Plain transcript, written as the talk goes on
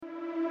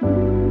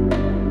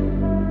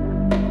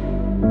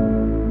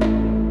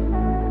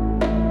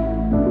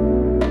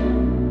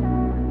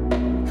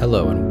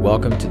Hello and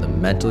welcome to the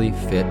Mentally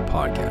Fit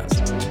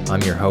Podcast.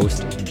 I'm your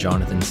host,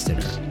 Jonathan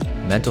Stinner,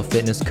 mental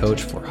fitness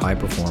coach for high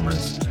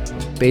performers,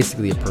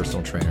 basically a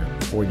personal trainer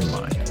for your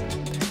mind.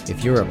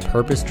 If you're a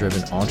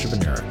purpose-driven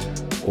entrepreneur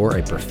or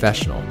a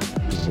professional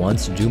who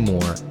wants to do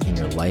more in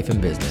your life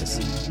and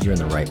business, you're in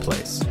the right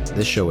place.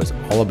 This show is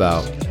all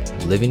about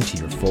living to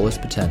your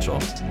fullest potential,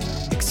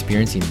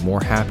 experiencing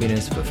more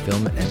happiness,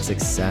 fulfillment, and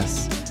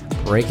success,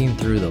 breaking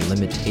through the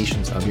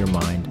limitations of your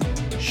mind,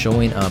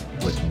 showing up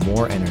with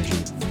more energy,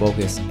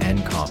 focus,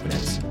 and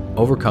confidence,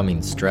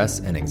 overcoming stress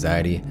and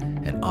anxiety,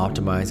 and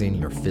optimizing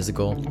your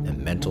physical and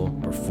mental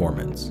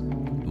performance.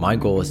 My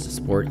goal is to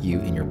support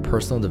you in your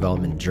personal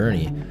development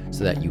journey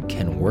so that you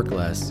can work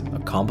less,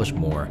 accomplish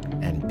more,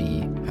 and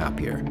be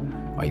happier.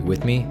 Are you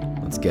with me?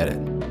 Let's get it.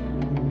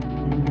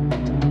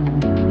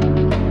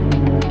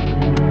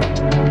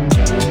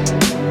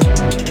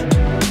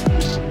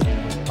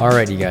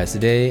 Alright, you guys,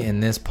 today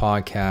in this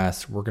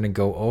podcast, we're going to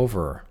go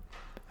over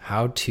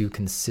how to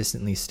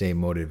consistently stay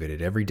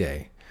motivated every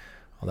day,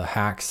 all the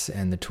hacks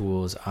and the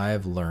tools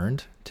I've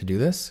learned to do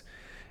this,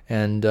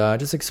 and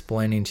just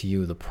explaining to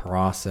you the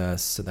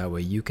process so that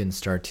way you can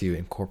start to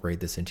incorporate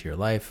this into your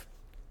life,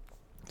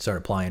 start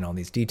applying all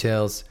these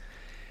details,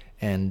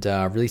 and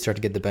really start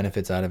to get the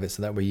benefits out of it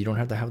so that way you don't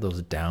have to have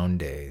those down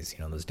days,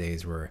 those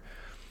days where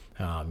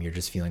you're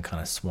just feeling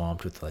kind of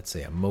swamped with, let's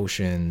say,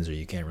 emotions, or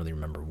you can't really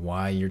remember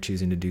why you're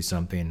choosing to do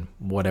something,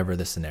 whatever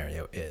the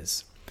scenario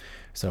is.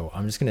 So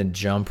I'm just going to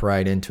jump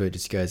right into it,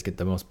 just so you guys get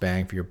the most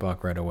bang for your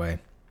buck right away.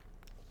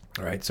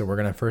 All right, so we're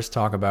going to first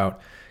talk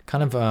about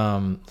kind of,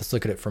 let's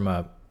look at it from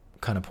a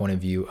kind of point of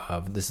view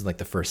of this is like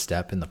the first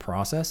step in the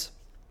process.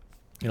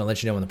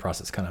 Let you know when the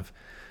process kind of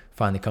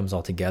finally comes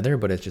all together,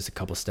 but it's just a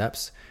couple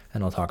steps,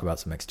 and I'll talk about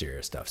some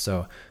exterior stuff.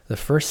 So the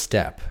first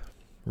step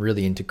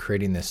really into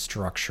creating this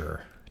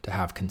structure to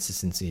have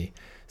consistency,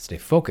 stay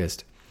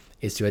focused,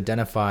 is to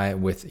identify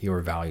with your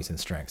values and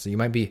strengths. So you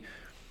might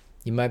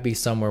be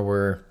somewhere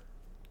where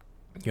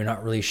you're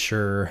not really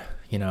sure,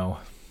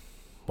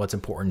 what's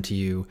important to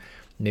you.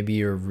 Maybe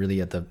you're really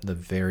at the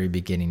very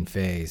beginning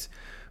phase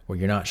where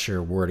you're not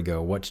sure where to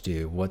go, what to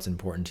do, what's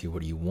important to you,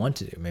 what do you want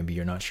to do. Maybe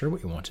you're not sure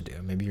what you want to do.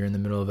 Maybe you're in the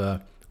middle of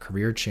a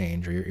career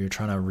change, or you're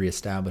trying to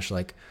reestablish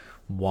like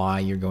why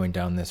you're going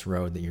down this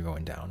road that you're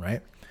going down,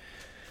 right?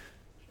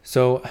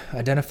 So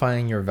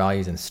identifying your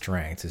values and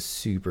strengths is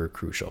super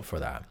crucial for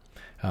that.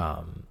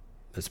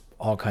 There's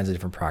all kinds of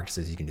different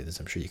practices you can do this.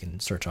 I'm sure you can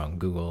search on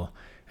Google,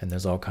 and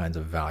there's all kinds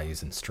of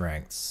values and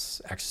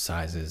strengths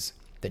exercises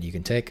that you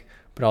can take,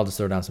 but I'll just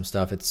throw down some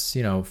stuff. It's,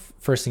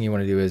 first thing you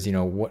want to do is,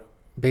 what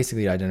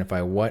basically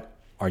identify what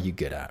are you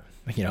good at?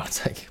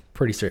 It's like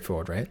pretty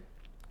straightforward, right?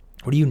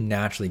 What are you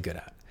naturally good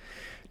at?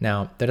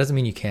 Now, that doesn't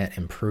mean you can't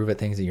improve at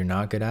things that you're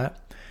not good at,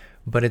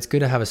 but it's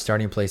good to have a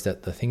starting place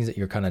that the things that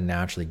you're kind of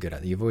naturally good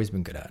at, that you've always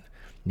been good at,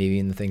 maybe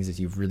in the things that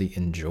you've really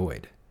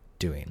enjoyed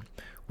doing.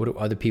 What do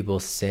other people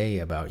say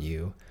about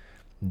you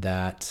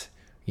that,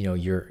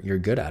 you're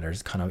good at, or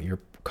is you're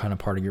kind of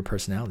part of your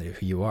personality, of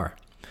who you are?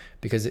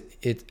 Because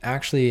it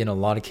actually, in a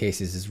lot of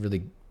cases, is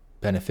really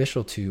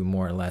beneficial to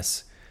more or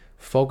less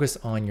focus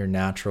on your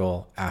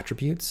natural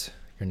attributes,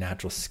 your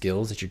natural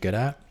skills that you're good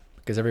at,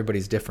 because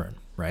everybody's different,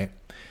 right?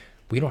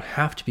 We don't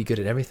have to be good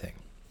at everything.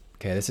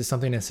 Okay, this is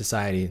something in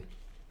society,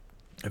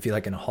 I feel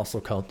like in a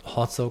hustle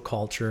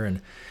culture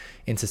and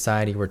in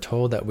society, we're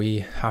told that we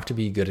have to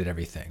be good at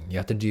everything. You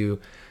have to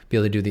be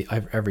able to do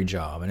every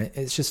job. And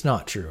it's just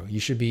not true. You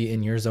should be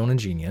in your zone of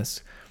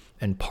genius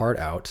and part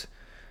out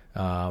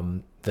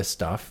the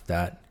stuff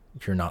that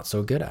you're not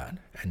so good at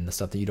and the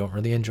stuff that you don't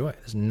really enjoy.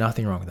 There's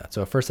nothing wrong with that.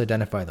 So first,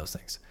 identify those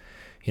things.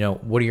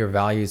 What are your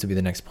values would be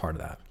the next part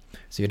of that.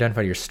 So you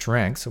identify your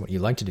strengths and what you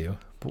like to do,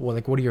 but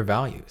what are your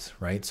values,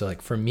 right? So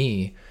like for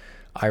me,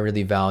 I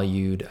really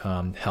valued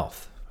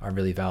health. I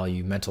really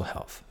value mental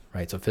health,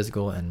 right? So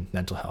physical and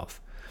mental health.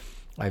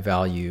 I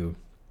value,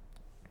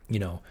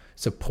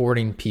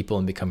 supporting people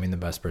and becoming the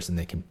best person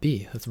they can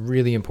be. That's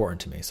really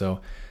important to me.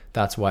 So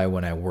that's why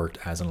when I worked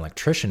as an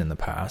electrician in the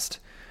past,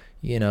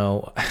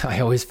 I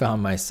always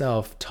found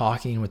myself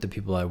talking with the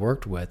people I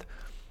worked with.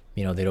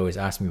 They'd always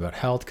ask me about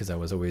health because I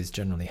was always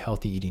generally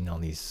healthy, eating all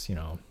these,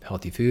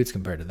 healthy foods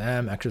compared to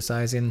them,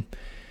 exercising.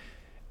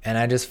 And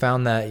I just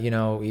found that,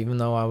 even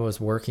though I was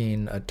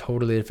working a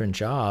totally different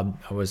job,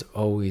 I was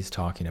always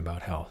talking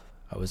about health.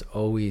 I was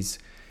always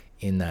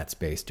in that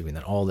space doing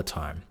that all the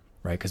time,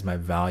 right? Because my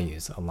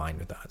values aligned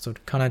with that. So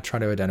kind of try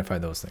to identify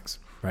those things,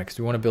 right? Because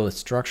we want to build a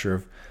structure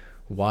of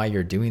why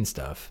you're doing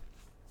stuff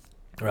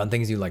around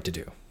things you like to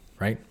do,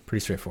 right?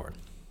 Pretty straightforward.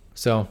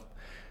 So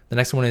the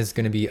next one is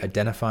going to be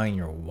identifying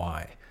your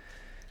why.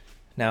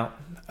 Now,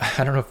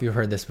 I don't know if you've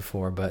heard this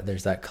before, but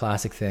there's that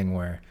classic thing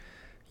where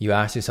you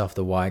ask yourself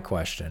the why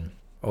question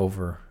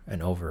over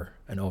and over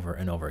and over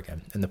and over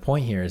again. And the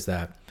point here is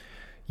that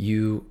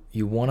you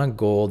want a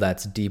goal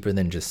that's deeper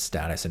than just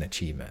status and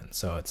achievement.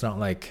 So it's not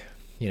like,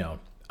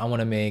 I want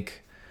to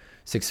make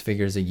 6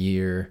 figures a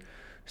year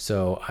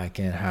so I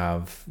can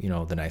have,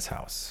 the nice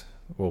house.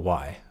 Well,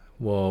 why?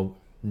 Well,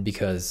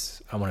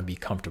 because I want to be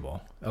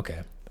comfortable. Okay.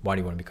 Why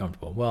do you want to be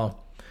comfortable? Well,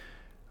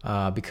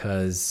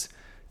 because,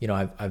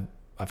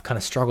 I've kind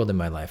of struggled in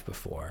my life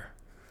before,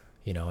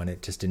 and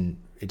it just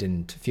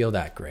didn't feel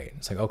that great.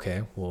 It's like,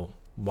 okay, well,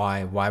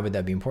 why would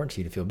that be important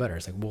to you to feel better?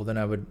 It's like, well, then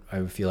I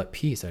would feel at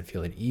peace. I'd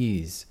feel at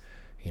ease.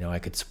 I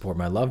could support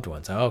my loved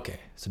ones. Okay.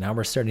 So now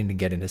we're starting to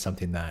get into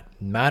something that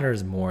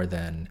matters more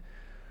than,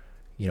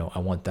 I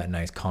want that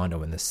nice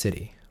condo in the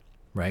city,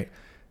 right?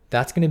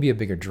 That's going to be a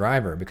bigger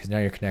driver because now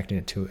you're connecting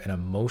it to an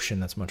emotion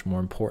that's much more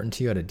important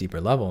to you at a deeper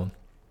level.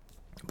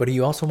 But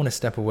you also want to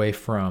step away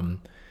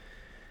from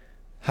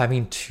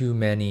having too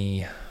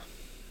many,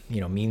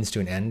 means to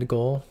an end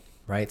goal,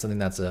 right? Something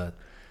that's an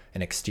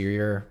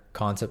exterior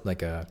concept,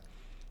 like an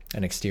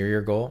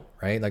exterior goal,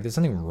 right? Like there's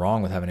nothing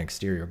wrong with having an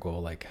exterior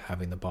goal, like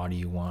having the body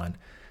you want,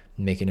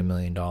 making $1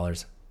 million.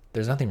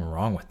 There's nothing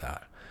wrong with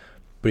that.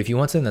 But if you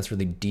want something that's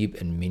really deep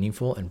and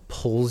meaningful and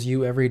pulls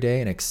you every day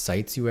and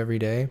excites you every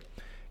day,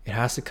 it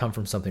has to come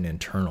from something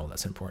internal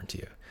that's important to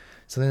you.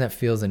 Something that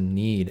feels a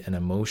need, an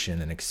emotion,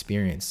 an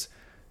experience,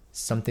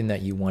 something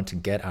that you want to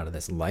get out of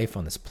this life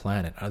on this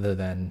planet other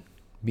than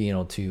being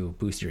able to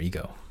boost your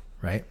ego,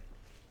 right?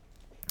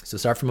 So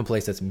start from a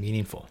place that's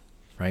meaningful,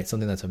 right?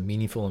 Something that's a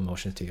meaningful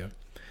emotion to you.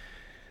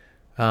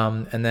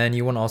 And then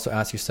you want to also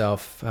ask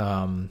yourself,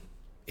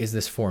 is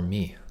this for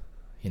me,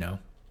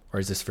 or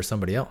is this for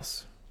somebody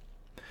else?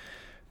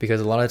 Because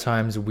a lot of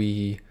times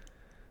a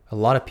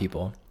lot of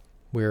people,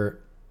 we're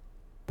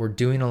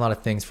doing a lot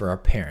of things for our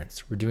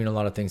parents. We're doing a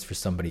lot of things for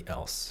somebody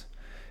else.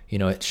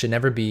 It should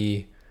never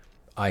be,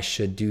 I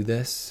should do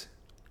this.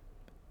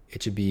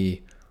 It should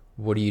be,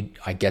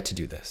 I get to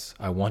do this.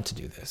 I want to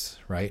do this,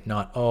 right?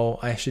 Not, oh,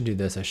 I should do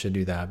this. I should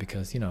do that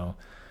because,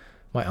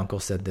 my uncle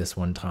said this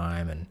one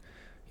time and,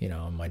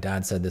 my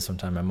dad said this one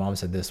time. My mom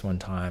said this one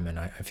time. And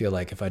I feel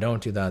like if I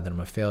don't do that, then I'm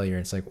a failure.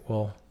 It's like,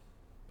 well,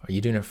 are you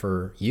doing it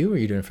for you or are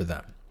you doing it for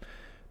them?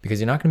 Because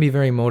you're not going to be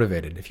very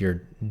motivated if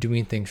you're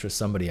doing things for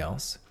somebody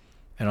else.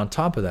 And on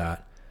top of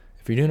that,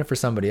 if you're doing it for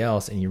somebody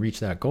else and you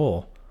reach that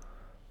goal,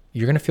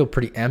 you're going to feel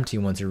pretty empty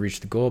once you reach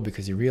the goal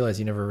because you realize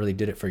you never really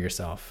did it for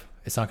yourself.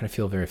 It's not going to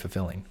feel very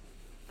fulfilling,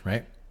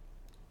 right?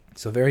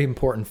 So very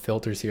important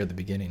filters here at the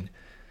beginning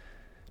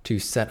to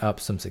set up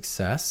some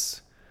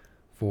success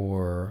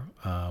for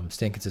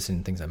staying consistent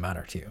in things that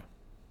matter to you,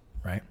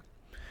 right?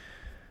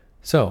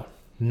 So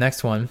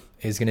next one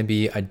is going to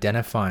be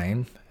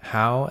identifying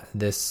how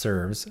this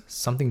serves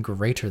something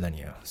greater than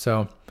you.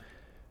 So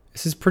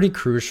this is pretty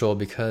crucial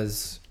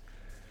because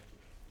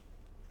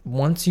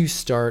once you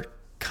start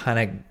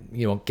kind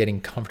of, getting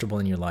comfortable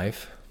in your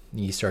life,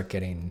 you start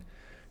getting,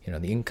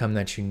 the income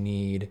that you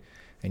need,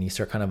 and you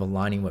start kind of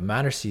aligning what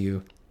matters to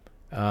you,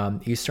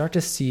 you start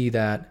to see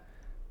that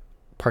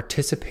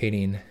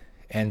participating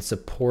and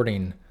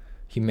supporting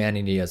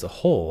humanity as a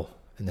whole,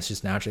 and this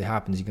just naturally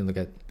happens. You can look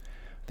at,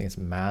 I think it's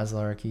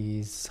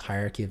Maslow's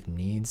hierarchy of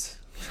needs.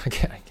 I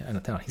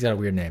don't know. He's got a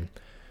weird name.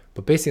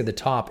 But basically at the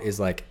top is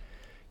like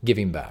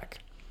giving back.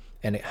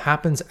 And it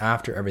happens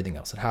after everything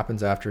else. It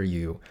happens after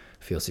you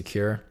feel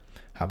secure.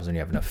 It happens when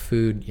you have enough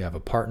food, you have a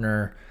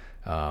partner,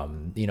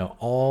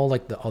 all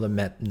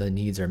the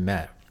needs are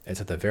met. It's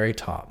at the very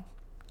top.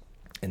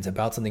 And it's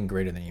about something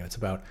greater than you. It's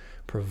about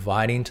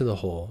providing to the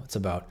whole. It's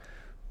about,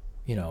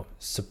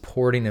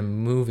 supporting and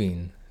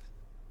moving,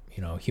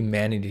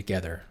 humanity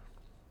together,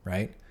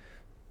 right?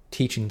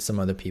 Teaching some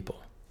other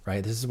people,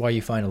 right? This is why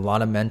you find a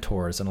lot of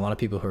mentors and a lot of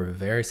people who are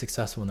very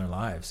successful in their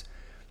lives.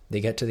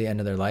 They get to the end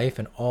of their life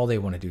and all they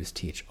want to do is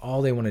teach.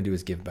 All they want to do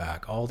is give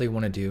back. All they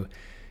want to do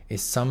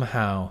is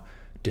somehow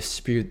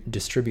distribute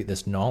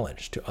this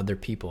knowledge to other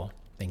people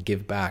and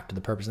give back to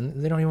the purpose.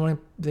 And they don't want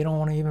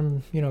to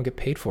even, get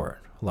paid for it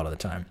a lot of the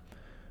time.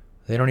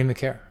 They don't even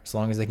care as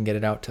long as they can get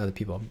it out to other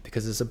people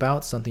because it's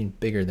about something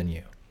bigger than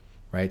you,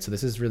 right? So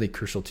this is really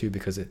crucial too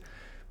because it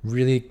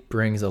really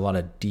brings a lot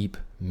of deep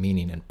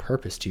meaning and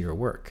purpose to your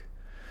work,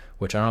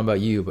 which I don't know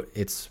about you, but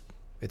it's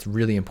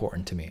really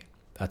important to me.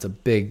 That's a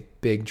big,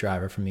 big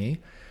driver for me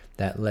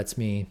that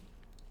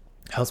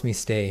helps me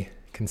stay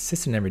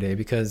consistent every day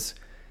because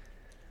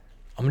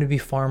I'm going to be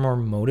far more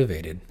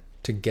motivated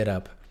to get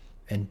up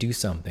and do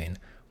something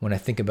when I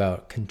think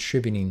about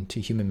contributing to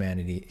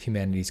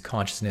humanity's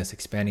consciousness,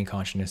 expanding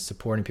consciousness,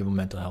 supporting people's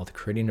mental health,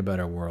 creating a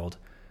better world.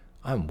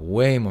 I'm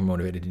way more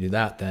motivated to do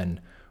that than,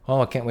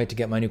 I can't wait to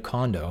get my new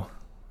condo.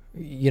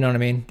 You know what I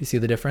mean? Do you see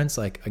the difference?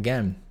 Like,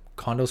 again,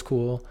 condo's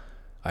cool.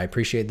 I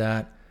appreciate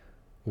that.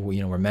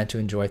 We're meant to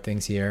enjoy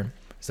things here.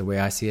 It's the way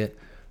I see it.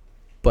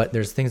 But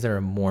there's things that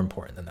are more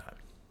important than that,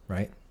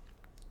 right?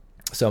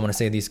 So I'm going to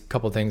say these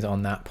couple things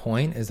on that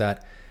point is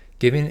that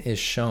giving is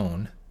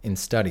shown in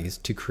studies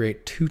to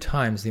create 2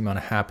 times the amount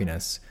of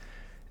happiness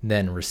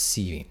than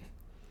receiving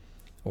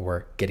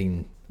or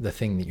getting the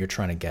thing that you're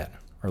trying to get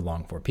or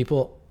long for.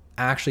 People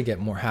actually get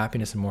more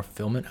happiness and more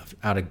fulfillment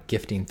out of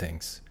gifting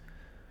things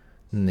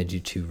than they do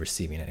to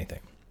receiving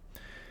anything.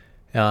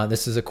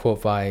 This is a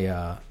quote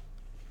by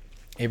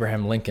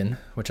Abraham Lincoln,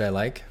 which I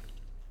like.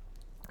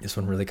 This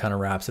one really kind of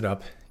wraps it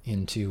up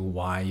into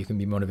why you can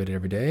be motivated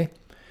every day.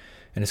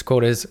 And his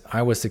quote is,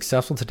 "I was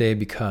successful today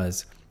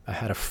because I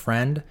had a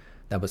friend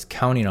that was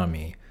counting on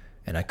me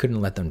and I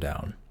couldn't let them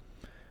down.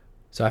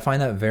 So I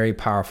find that very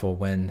powerful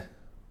when,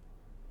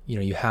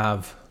 you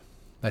have,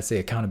 let's say,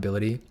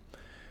 accountability,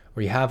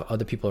 where you have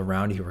other people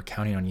around you who are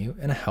counting on you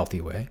in a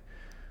healthy way,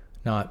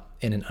 not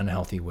in an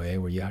unhealthy way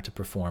where you have to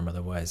perform.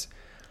 Otherwise,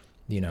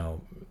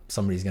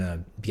 somebody's going to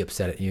be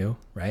upset at you,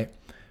 right?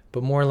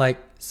 But more like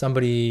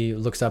somebody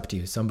looks up to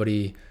you,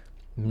 somebody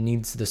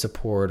needs the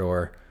support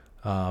or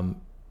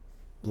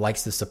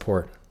likes the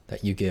support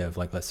that you give.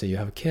 Like, let's say you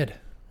have a kid,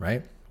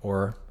 right?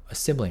 Or a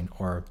sibling,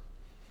 or,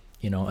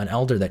 an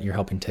elder that you're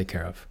helping take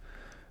care of,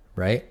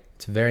 right?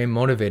 It's very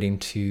motivating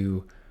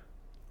to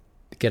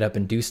get up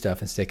and do stuff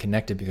and stay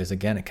connected because,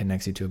 again, it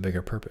connects you to a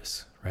bigger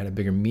purpose, right? A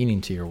bigger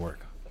meaning to your work,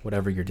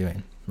 whatever you're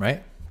doing,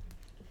 right?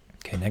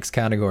 Okay, next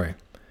category.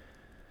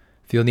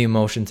 Feel the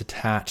emotions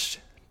attached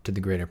to the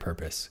greater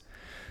purpose.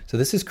 So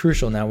this is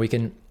crucial. Now we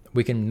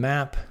can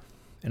map,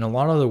 in a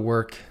lot of the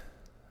work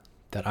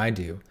that I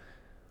do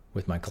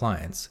with my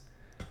clients,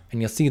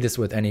 and you'll see this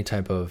with any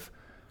type of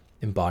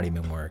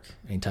embodiment work,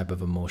 any type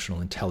of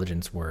emotional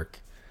intelligence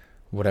work,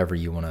 whatever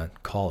you want to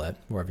call it,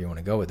 wherever you want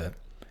to go with it,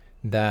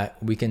 that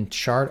we can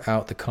chart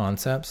out the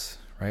concepts,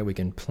 right? We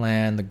can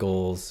plan the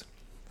goals,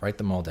 write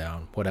them all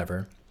down,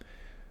 whatever.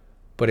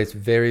 But it's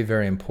very,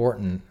 very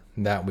important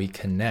that we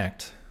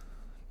connect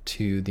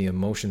to the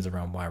emotions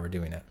around why we're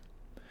doing it.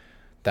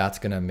 That's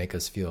going to make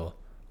us feel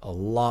a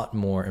lot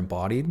more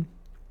embodied,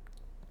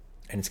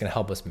 and it's going to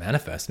help us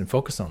manifest and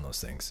focus on those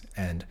things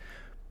and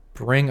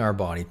bring our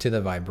body to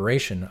the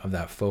vibration of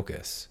that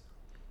focus,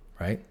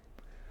 right?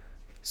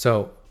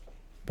 So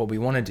what we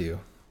want to do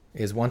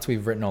is, once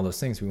we've written all those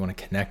things, we want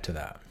to connect to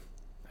that.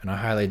 And I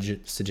highly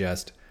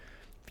suggest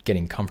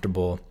getting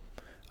comfortable.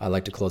 I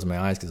like to close my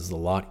eyes because it's a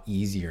lot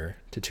easier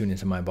to tune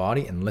into my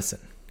body and listen,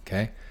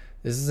 okay?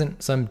 This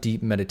isn't some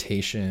deep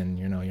meditation,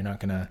 you're not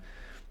going to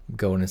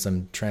go into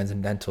some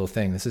transcendental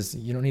thing.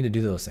 You don't need to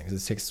do those things.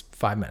 It takes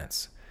 5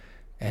 minutes.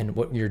 And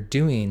what you're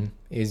doing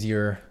is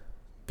you're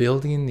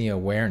building the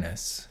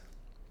awareness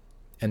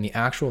and the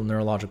actual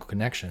neurological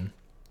connection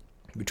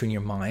between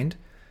your mind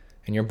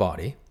and your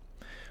body,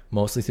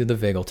 mostly through the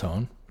vagal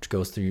tone, which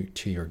goes through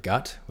to your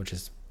gut, which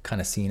is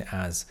kind of seen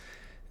as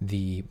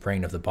the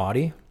brain of the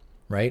body,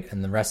 right?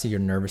 And the rest of your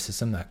nervous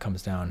system that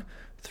comes down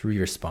through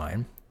your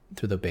spine,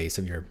 through the base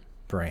of your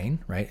brain,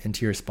 right?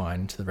 Into your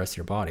spine, into the rest of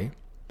your body.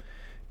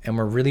 And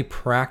we're really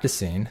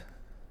practicing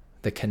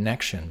the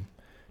connection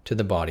to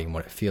the body and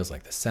what it feels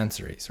like, the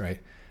sensories, right?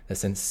 The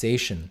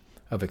sensation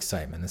of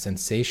excitement, the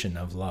sensation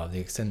of love,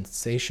 the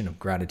sensation of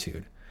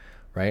gratitude,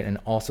 right? And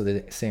also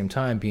at the same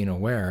time being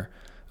aware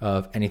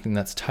of anything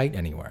that's tight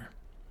anywhere,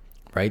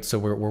 right? So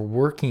we're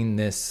working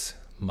this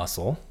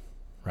muscle,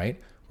 right?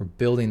 We're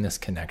building this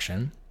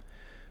connection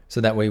so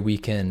that way we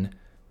can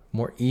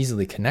more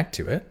easily connect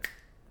to it,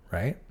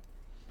 right?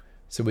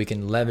 So we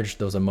can leverage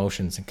those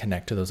emotions and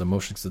connect to those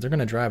emotions, because they're going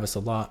to drive us a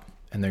lot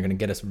and they're going to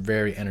get us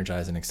very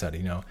energized and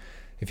excited.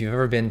 If you've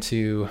ever been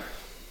to,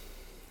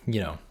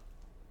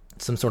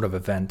 some sort of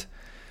event,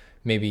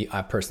 maybe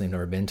I personally have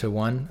never been to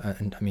one.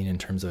 In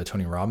terms of a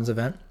Tony Robbins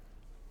event,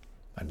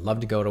 I'd love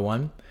to go to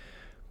one,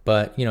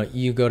 but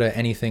you go to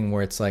anything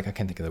where it's like, I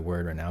can't think of the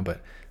word right now,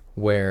 but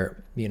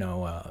where,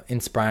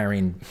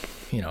 inspiring,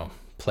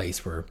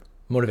 place where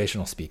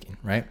motivational speaking,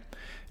 right?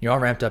 You're all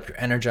ramped up, you're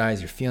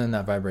energized, you're feeling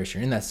that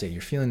vibration, you're in that state,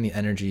 you're feeling the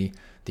energy,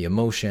 the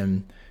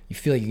emotion, you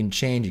feel like you can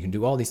change, you can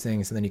do all these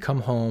things, and then you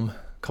come home,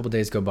 a couple of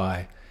days go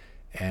by,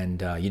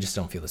 and you just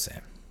don't feel the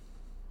same,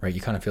 right? You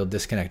kind of feel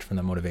disconnected from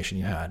the motivation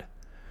you had,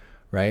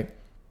 right?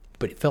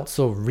 But it felt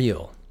so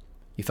real.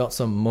 You felt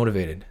so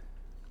motivated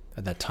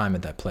at that time,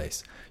 at that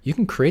place. You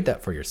can create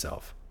that for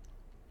yourself.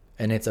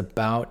 And it's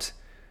about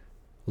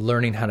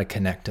learning how to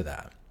connect to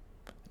that.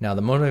 Now,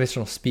 the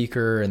motivational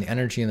speaker and the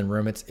energy in the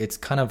room, it's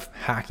kind of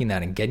hacking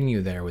that and getting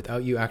you there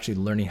without you actually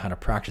learning how to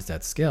practice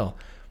that skill.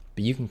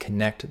 But you can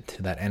connect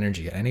to that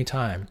energy at any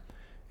time.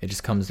 It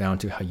just comes down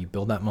to how you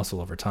build that muscle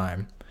over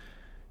time.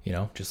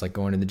 Just like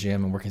going to the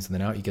gym and working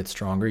something out, you get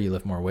stronger, you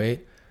lift more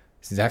weight.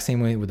 It's the exact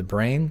same way with the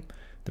brain.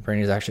 The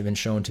brain has actually been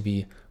shown to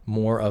be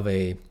more of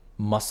a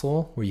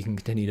muscle where you can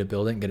continue to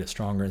build it and get it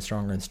stronger and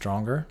stronger and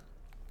stronger.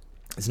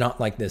 It's not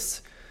like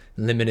this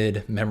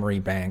limited memory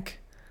bank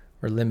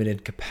or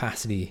limited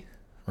capacity,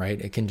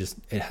 right?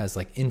 It has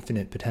like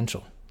infinite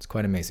potential. It's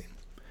quite amazing.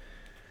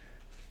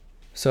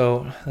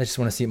 So I just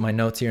want to see my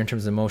notes here in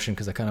terms of emotion,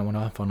 because I kind of went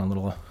off on a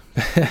little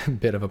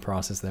bit of a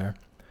process there.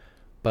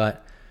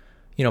 But,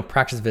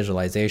 practice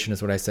visualization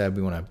is what I said.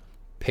 We want to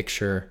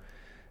picture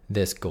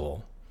this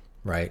goal,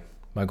 right?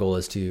 My goal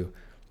is to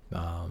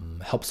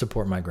help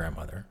support my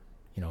grandmother,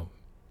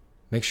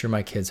 make sure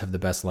my kids have the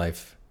best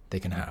life they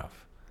can have,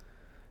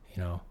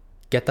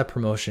 get that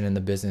promotion in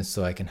the business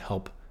so I can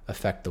help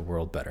affect the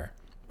world better,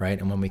 right?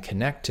 And when we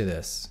connect to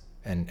this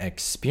and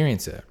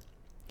experience it,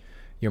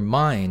 your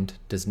mind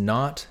does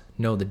not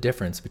know the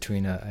difference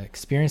between an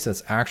experience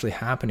that's actually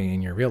happening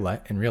in your real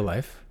life,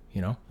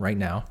 right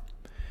now,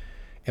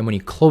 and when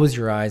you close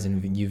your eyes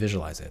and you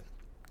visualize it.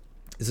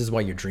 This is why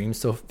your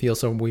dreams feel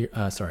so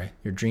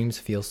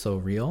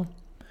real.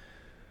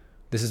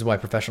 This is why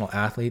professional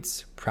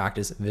athletes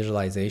practice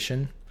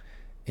visualization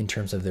in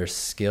terms of their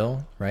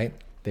skill, right?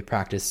 They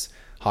practice,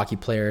 hockey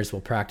players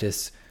will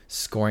practice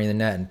scoring the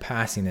net and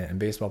passing it, and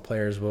baseball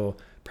players will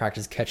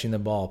practice catching the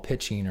ball,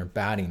 pitching or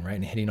batting, right,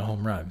 and hitting a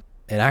home run.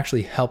 It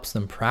actually helps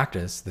them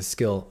practice the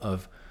skill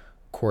of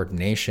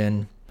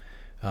coordination,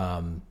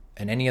 and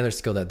any other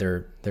skill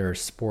that their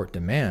sport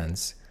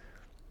demands,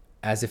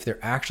 as if they're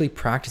actually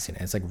practicing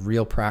it. It's like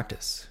real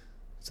practice.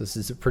 So this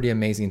is a pretty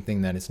amazing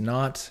thing that it's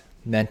not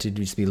meant to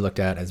just be looked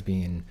at as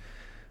being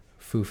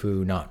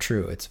foo-foo, not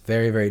true. It's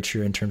very, very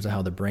true in terms of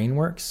how the brain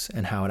works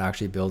and how it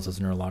actually builds those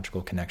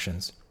neurological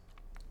connections.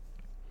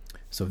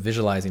 So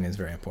visualizing is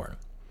very important.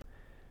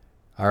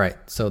 All right,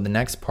 so the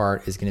next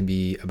part is going to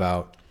be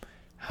about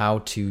how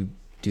to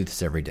do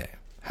this every day,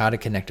 how to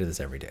connect to this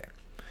every day.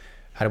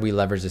 How do we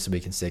leverage this so we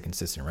can stay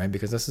consistent, right?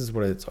 Because this is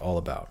what it's all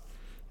about.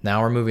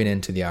 Now we're moving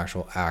into the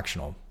actual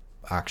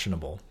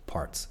actionable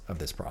parts of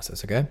this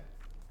process, okay?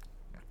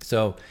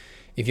 So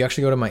if you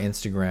actually go to my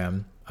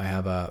Instagram, I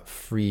have a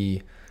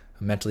free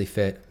mentally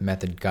fit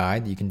method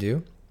guide that you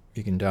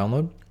can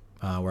download,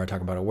 where I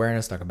talk about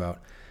awareness, talk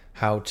about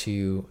how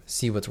to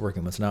see what's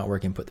working, what's not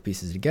working, put the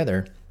pieces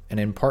together. And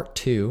in part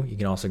 2, you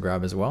can also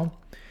grab as well,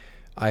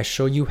 I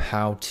show you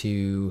how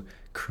to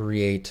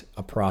create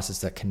a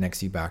process that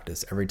connects you back to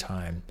this every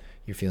time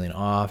you're feeling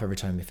off, every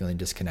time you're feeling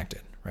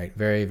disconnected, right?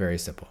 Very, very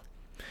simple.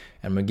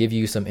 And I'm going to give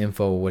you some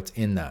info what's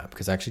in that,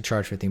 because I actually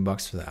charge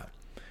 $15 for that.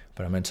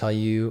 But I'm going to tell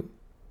you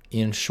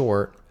in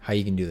short how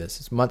you can do this.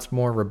 It's much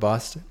more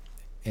robust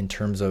in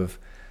terms of,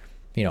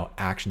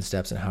 action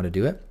steps and how to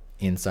do it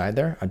inside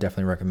there. I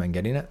definitely recommend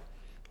getting it,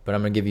 but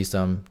I'm going to give you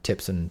some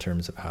tips in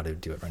terms of how to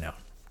do it right now.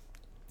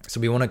 So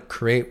we want to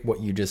create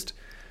what you just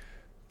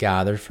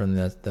gathered from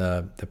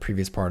the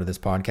previous part of this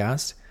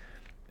podcast,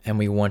 and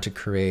we want to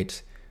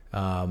create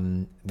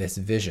this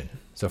vision.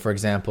 So for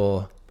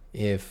example,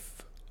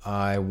 if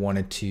my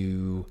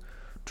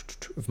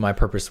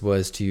purpose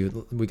was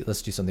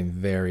let's do something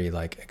very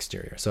like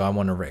exterior. So I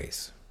want to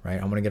raise, right?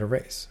 I want to get a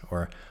raise,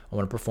 or I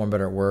want to perform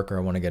better at work, or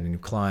I want to get a new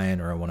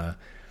client, or I want to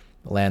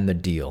land the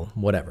deal,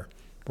 whatever.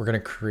 We're going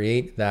to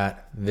create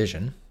that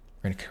vision.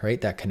 We're going to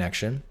create that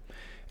connection.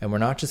 And we're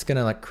not just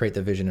going to create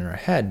the vision in our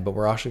head, but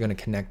we're also going to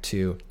connect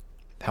to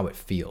how it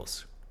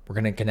feels. We're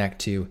going to connect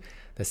to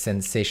the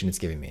sensation it's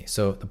giving me.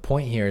 So the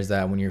point here is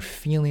that when you're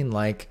feeling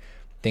like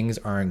things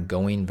aren't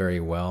going very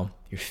well,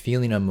 you're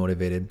feeling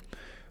unmotivated,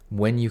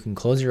 when you can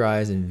close your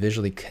eyes and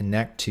visually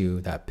connect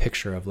to that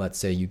picture of, let's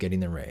say, you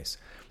getting the raise,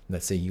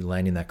 let's say you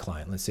landing that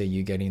client, let's say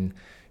you getting,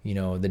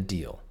 the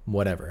deal,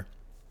 whatever,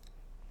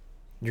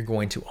 you're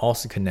going to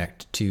also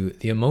connect to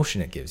the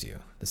emotion it gives you,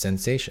 the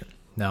sensation.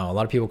 Now, a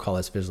lot of people call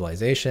this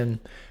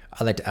visualization.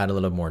 I like to add a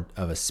little more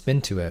of a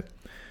spin to it,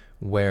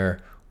 where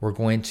we're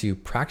going to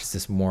practice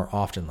this more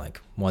often,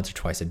 like once or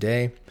twice a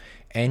day,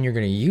 and you're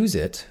going to use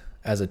it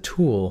as a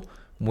tool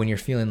when you're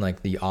feeling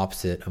like the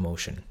opposite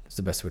emotion. It's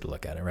the best way to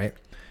look at it, right?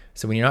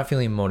 So when you're not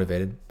feeling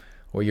motivated,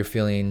 or you're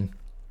feeling,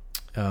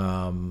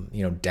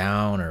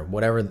 down, or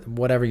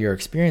whatever your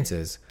experience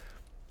is,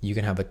 you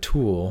can have a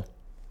tool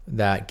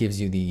that gives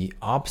you the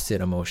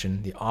opposite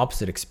emotion, the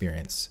opposite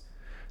experience,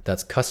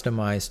 that's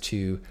customized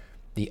to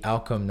the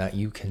outcome that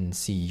you can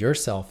see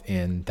yourself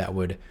in, that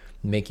would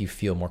make you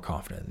feel more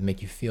confident,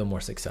 make you feel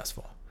more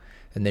successful.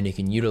 And then you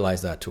can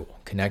utilize that tool,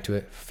 connect to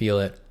it, feel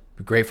it,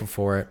 be grateful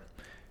for it,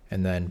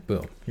 and then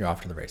boom, you're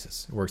off to the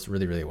races. It works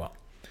really, really well.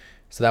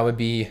 So that would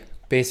be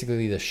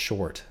basically the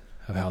short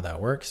of how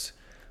that works.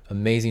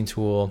 Amazing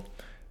tool.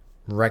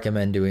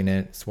 Recommend doing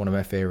it. It's one of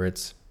my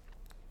favorites.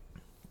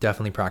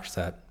 Definitely practice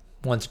that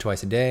once or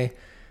twice a day.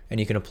 And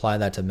you can apply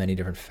that to many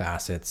different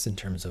facets in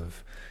terms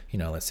of,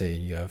 let's say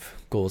you have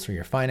goals for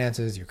your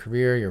finances, your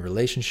career, your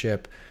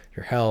relationship,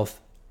 your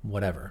health,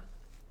 whatever.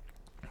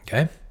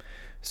 Okay.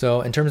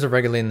 So in terms of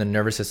regulating the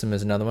nervous system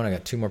is another one. I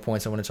got 2 more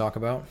points I want to talk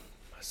about.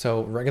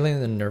 So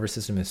regulating the nervous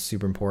system is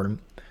super important.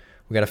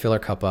 We got to fill our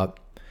cup up,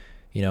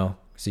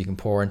 so you can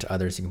pour into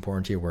others, you can pour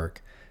into your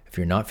work. If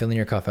you're not filling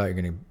your cup up, you're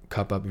going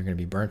to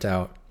be burnt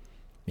out.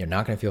 You're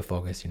not going to feel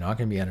focused. You're not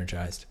going to be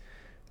energized.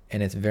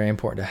 And it's very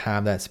important to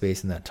have that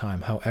space and that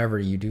time, however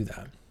you do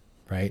that,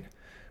 right?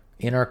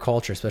 In our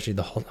culture, especially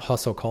the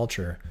hustle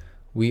culture,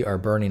 we are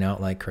burning out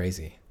like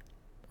crazy.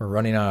 We're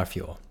running out of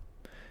fuel.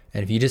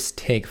 And if you just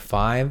take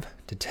 5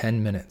 to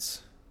 10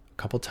 minutes, a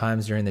couple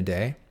times during the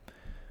day,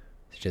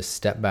 to just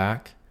step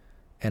back.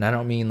 And I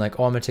don't mean like,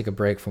 I'm going to take a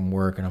break from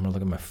work and I'm going to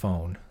look at my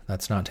phone.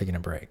 That's not taking a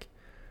break.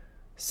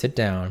 Sit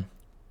down,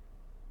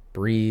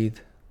 breathe,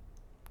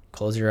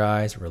 close your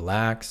eyes,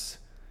 relax.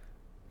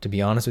 To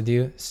be honest with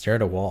you, stare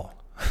at a wall.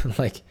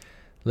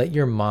 Let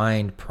your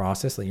mind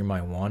process, let your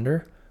mind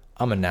wander.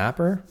 I'm a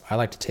napper. I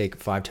like to take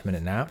 5-10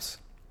 minute naps.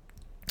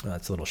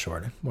 That's a little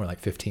short, more like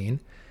 15.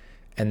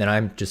 And then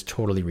I'm just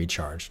totally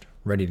recharged,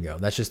 ready to go.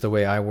 That's just the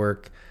way I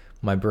work.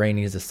 My brain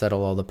needs to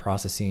settle all the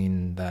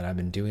processing that I've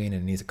been doing, and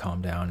it needs to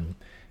calm down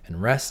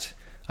and rest.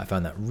 I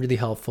found that really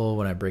helpful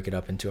when I break it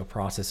up into a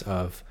process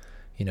of,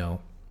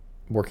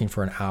 working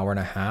for an hour and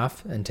a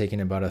half and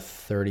taking about a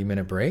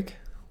 30-minute break.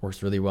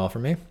 Works really well for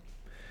me.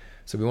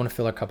 So we want to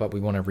fill our cup up. We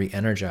want to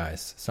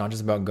re-energize. It's not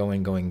just about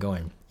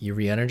going. You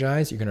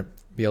re-energize, you're going to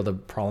be able to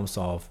problem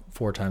solve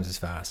 4 times as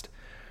fast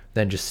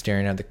than just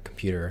staring at the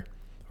computer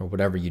or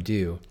whatever you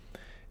do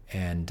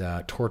and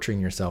torturing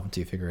yourself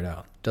until you figure it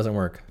out. It doesn't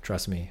work.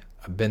 Trust me.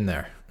 I've been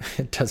there.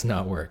 It does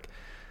not work.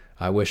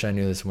 I wish I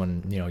knew this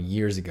one,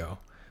 years ago.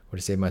 Would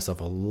have saved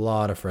myself a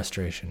lot of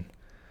frustration.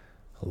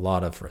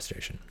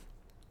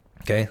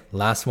 Okay,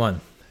 last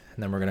one,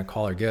 and then we're going to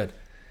call her good.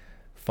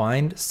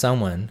 Find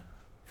someone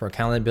for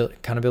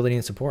accountability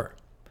and support.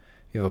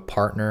 You have a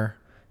partner,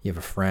 you have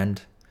a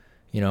friend,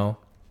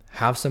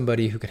 have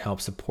somebody who can help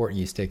support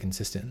you stay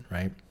consistent,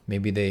 right?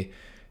 Maybe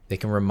they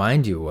can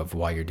remind you of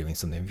why you're doing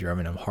something if you're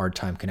having a hard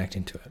time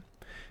connecting to it.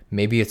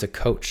 Maybe it's a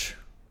coach,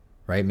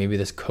 right? Maybe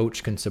this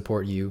coach can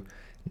support you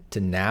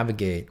to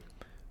navigate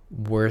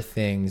where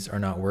things are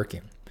not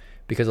working.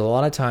 Because a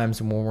lot of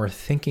times when we're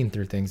thinking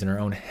through things in our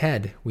own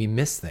head, we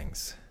miss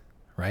things,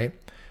 right?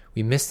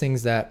 We miss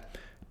things that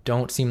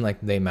don't seem like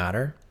they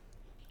matter,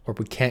 or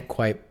we can't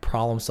quite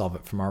problem solve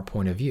it from our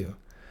point of view.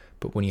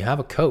 But when you have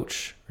a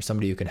coach or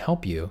somebody who can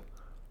help you,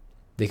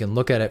 they can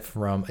look at it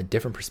from a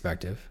different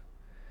perspective,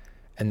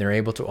 and they're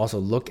able to also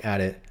look at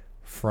it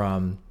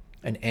from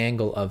an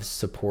angle of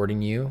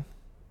supporting you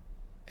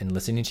and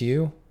listening to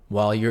you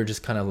while you're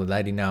just kind of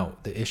letting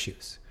out the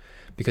issues.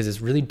 Because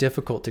it's really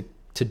difficult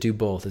to do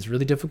both. It's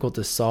really difficult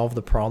to solve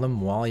the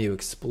problem while you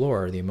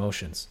explore the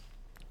emotions.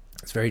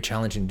 It's very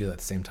challenging to do that at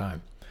the same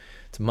time.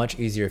 It's much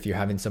easier if you're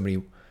having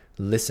somebody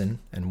listen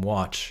and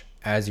watch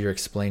as you're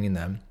explaining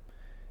them,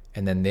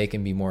 and then they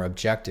can be more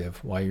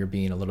objective while you're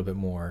being a little bit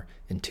more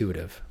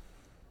intuitive,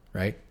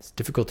 right? It's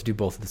difficult to do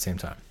both at the same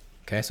time.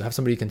 Okay, so have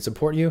somebody who can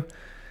support you.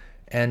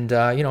 And,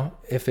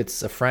 if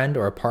it's a friend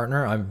or a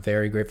partner, I'm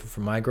very grateful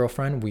for my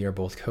girlfriend. We are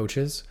both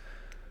coaches.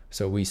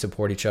 So we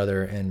support each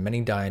other in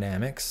many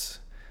dynamics.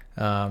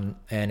 And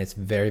it's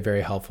very,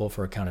 very helpful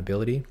for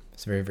accountability.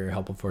 It's very, very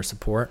helpful for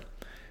support.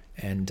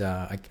 And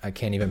I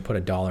can't even put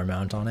a dollar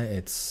amount on it.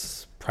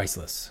 It's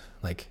priceless.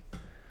 Like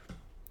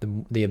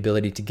the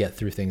ability to get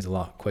through things a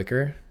lot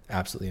quicker.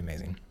 Absolutely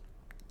amazing.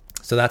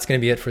 So that's going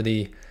to be it for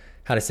the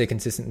how to stay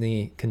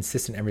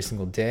consistent every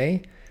single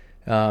day.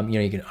 I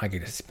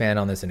could expand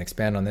on this,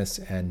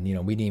 and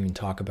we didn't even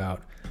talk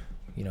about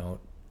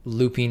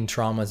looping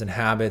traumas and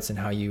habits and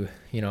how you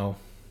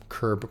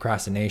curb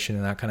procrastination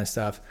and that kind of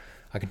stuff.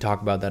 I can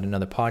talk about that in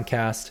another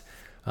podcast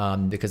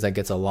because that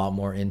gets a lot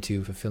more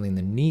into fulfilling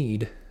the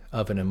need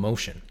of an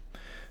emotion.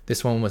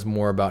 This one was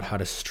more about how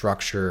to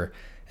structure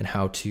and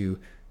how to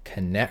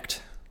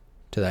connect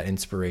to that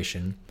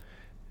inspiration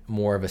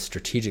more of a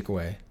strategic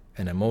way,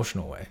 an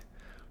emotional way.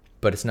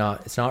 But it's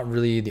not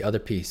really the other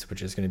piece,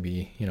 which is going to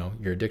be,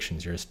 your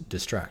addictions, your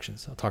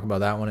distractions. I'll talk about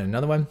that one in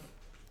another one.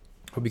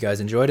 Hope you guys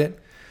enjoyed it.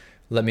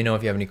 Let me know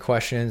if you have any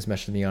questions.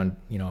 Message me on,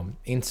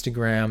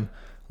 Instagram.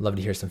 Love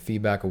to hear some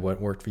feedback of what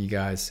worked for you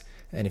guys.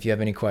 And if you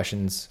have any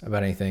questions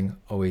about anything,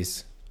 I'm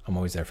always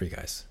there for you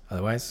guys.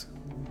 Otherwise,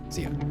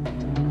 see ya.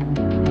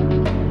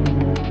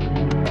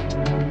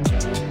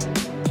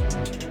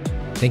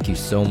 Thank you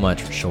so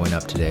much for showing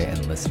up today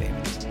and listening.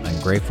 I'm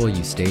grateful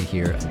you stayed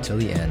here until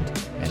the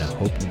end, and I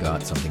hope you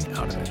got something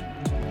out of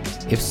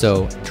it. If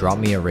so, drop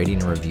me a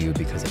rating and review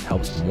because it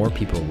helps more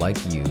people like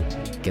you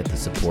get the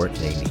support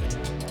they need.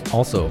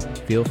 Also,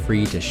 feel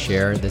free to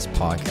share this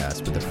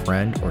podcast with a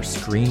friend or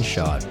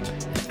screenshot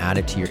and add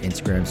it to your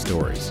Instagram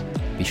stories.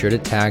 Be sure to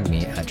tag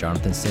me at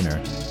Jonathan Sinner,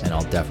 and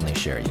I'll definitely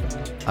share you.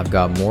 I've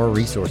got more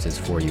resources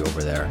for you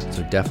over there,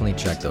 so definitely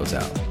check those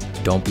out.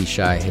 Don't be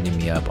shy hitting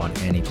me up on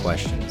any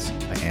questions.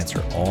 I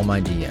answer all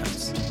my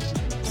DMs.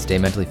 Stay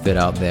mentally fit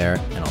out there,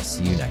 and I'll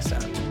see you next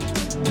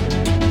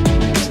time.